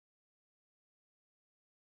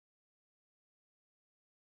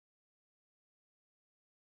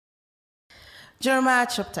Jeremiah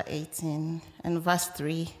chapter 18 and verse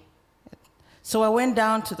 3. So I went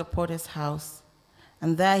down to the potter's house,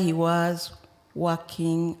 and there he was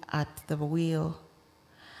working at the wheel.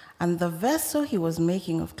 And the vessel he was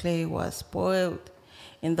making of clay was spoiled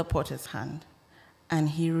in the potter's hand, and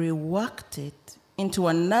he reworked it into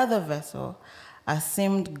another vessel as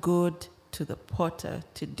seemed good to the potter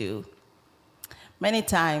to do. Many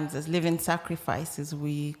times as living sacrifices,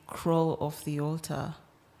 we crawl off the altar.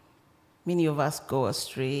 Many of us go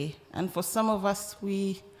astray, and for some of us,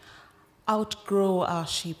 we outgrow our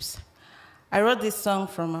ships. I wrote this song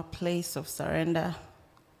from a place of surrender.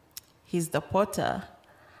 He's the potter,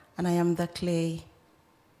 and I am the clay.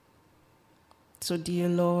 So, dear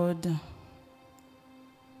Lord,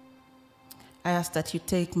 I ask that you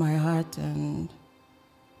take my heart and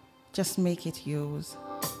just make it yours.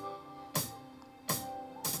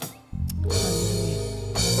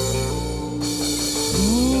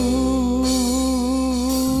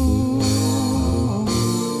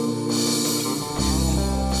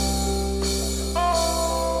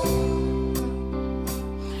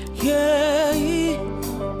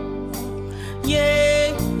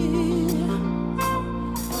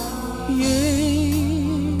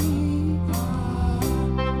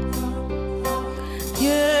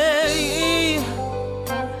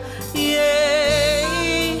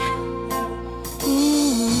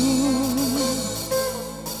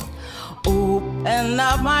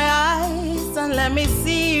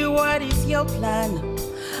 Plan.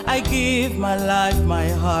 I give my life, my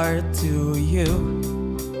heart to you.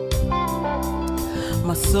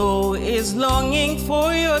 My soul is longing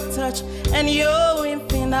for your touch and your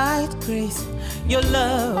infinite grace. Your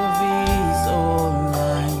love is all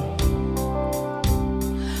mine.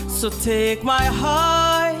 So take my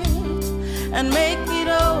heart and make it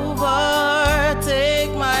over.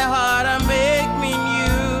 Take my heart and make me new.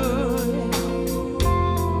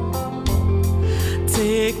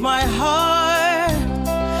 Take my heart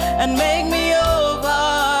and make me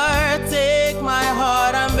over. Take my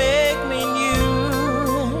heart and make me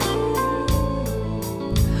new.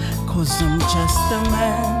 'Cause I'm just a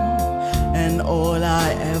man, and all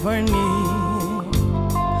I ever need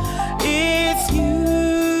is you.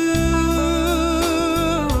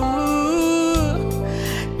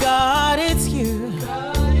 God, it's you.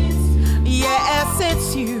 Yes,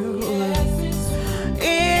 it's you.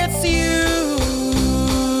 It's you.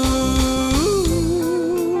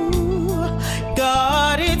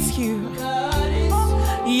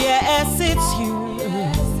 Yes, it's you.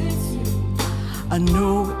 I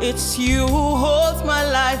know it's you who holds my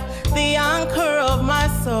life, the anchor of my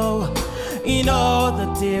soul, in all the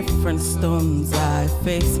different storms I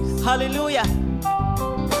face. Hallelujah.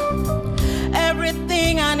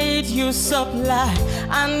 Everything I need you supply.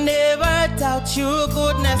 I never doubt your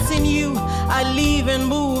goodness. In you I live and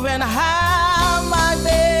move and have my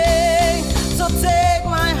being. So take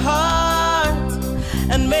my heart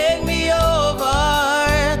and make me over.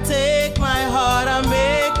 Take my heart and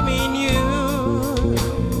make me new.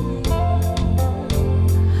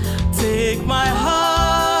 Take my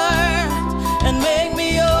heart and make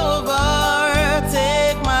me over.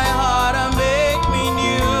 Take my heart and make me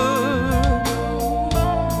new.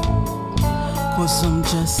 'Cause I'm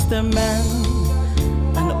just a man,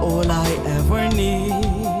 and all I ever need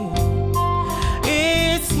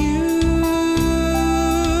is you.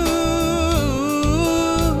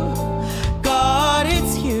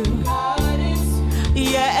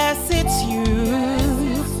 Yes, it's you.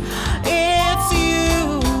 It's you.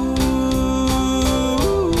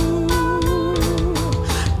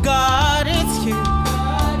 God, it's you.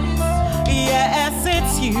 Yes,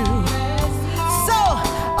 it's you. So,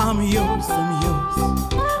 I'm yours, I'm yours.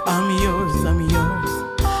 I'm yours, I'm yours.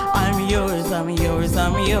 I'm yours, I'm yours,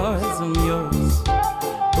 I'm yours, I'm yours.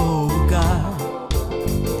 Oh, God.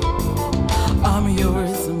 I'm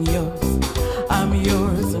yours, I'm yours. I'm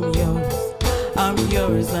yours, I'm yours. I'm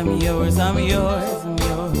yours, I'm yours, I'm yours, I'm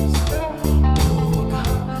yours. Oh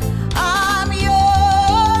God. I'm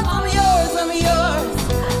yours, I'm yours, I'm yours.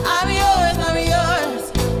 I'm yours, I'm yours.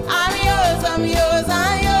 I'm yours, I'm yours,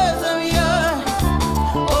 I'm yours, I'm yours.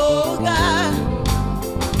 Oh God.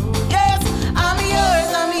 Yes, I'm yours,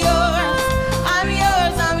 I'm yours. I'm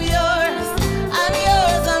yours, I'm yours. I'm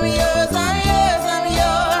yours, I'm yours, I'm yours, I'm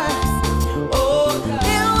yours. Oh God.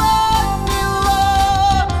 You are, you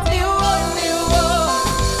are, you are, you are.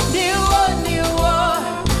 You are, you are.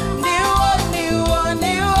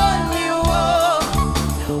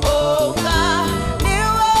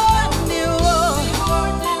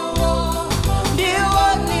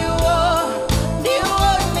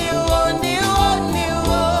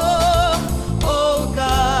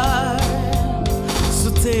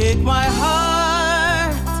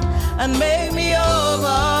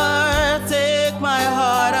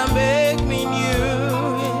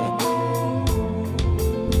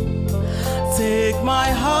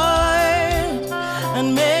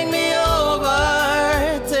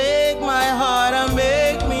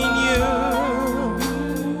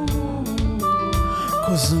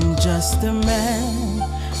 'cause I'm just a man,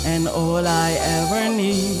 and all I ever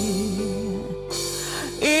need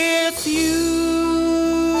is you.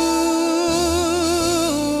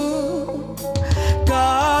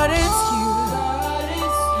 God, it's you.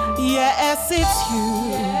 Yes, it's you.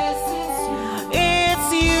 It's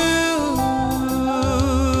you.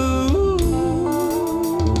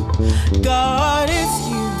 God, it's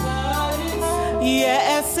you.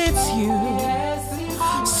 Yes, it's you.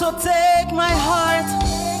 So take my heart,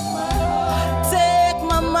 take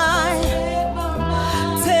my mind,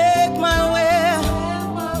 take my will,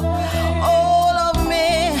 all of me.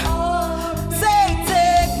 Say,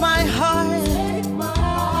 take my heart,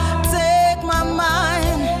 take my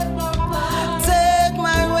mind, take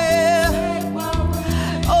my will,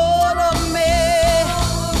 all of me.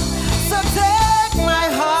 So take my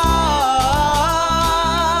heart.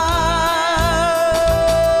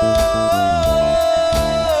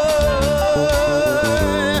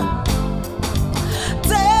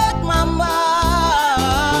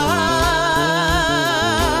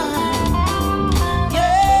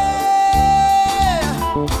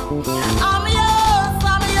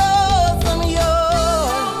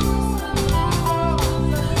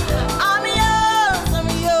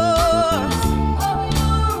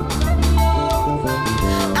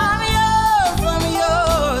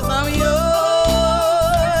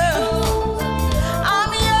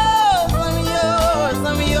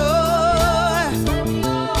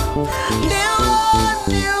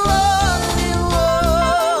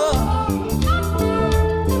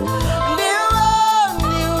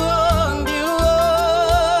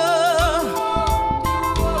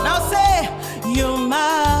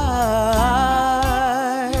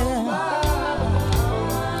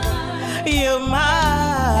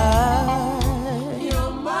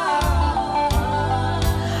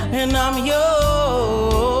 And I'm yours.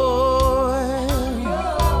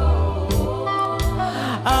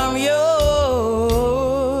 I'm yours.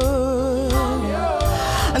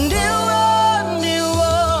 And you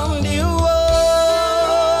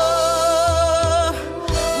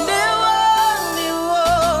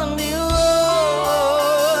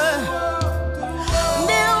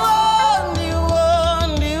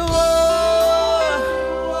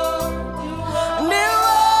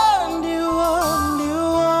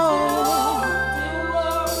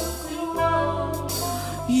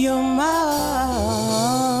you're mine.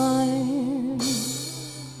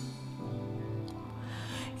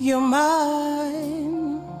 You're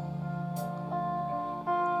mine.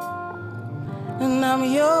 And I'm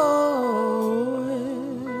yours.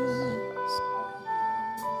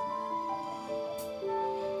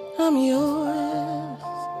 I'm yours.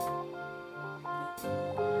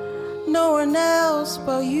 No one else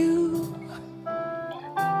but you.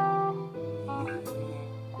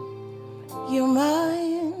 You're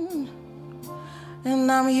mine,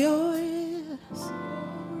 and I'm yours.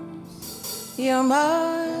 You're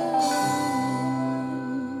mine.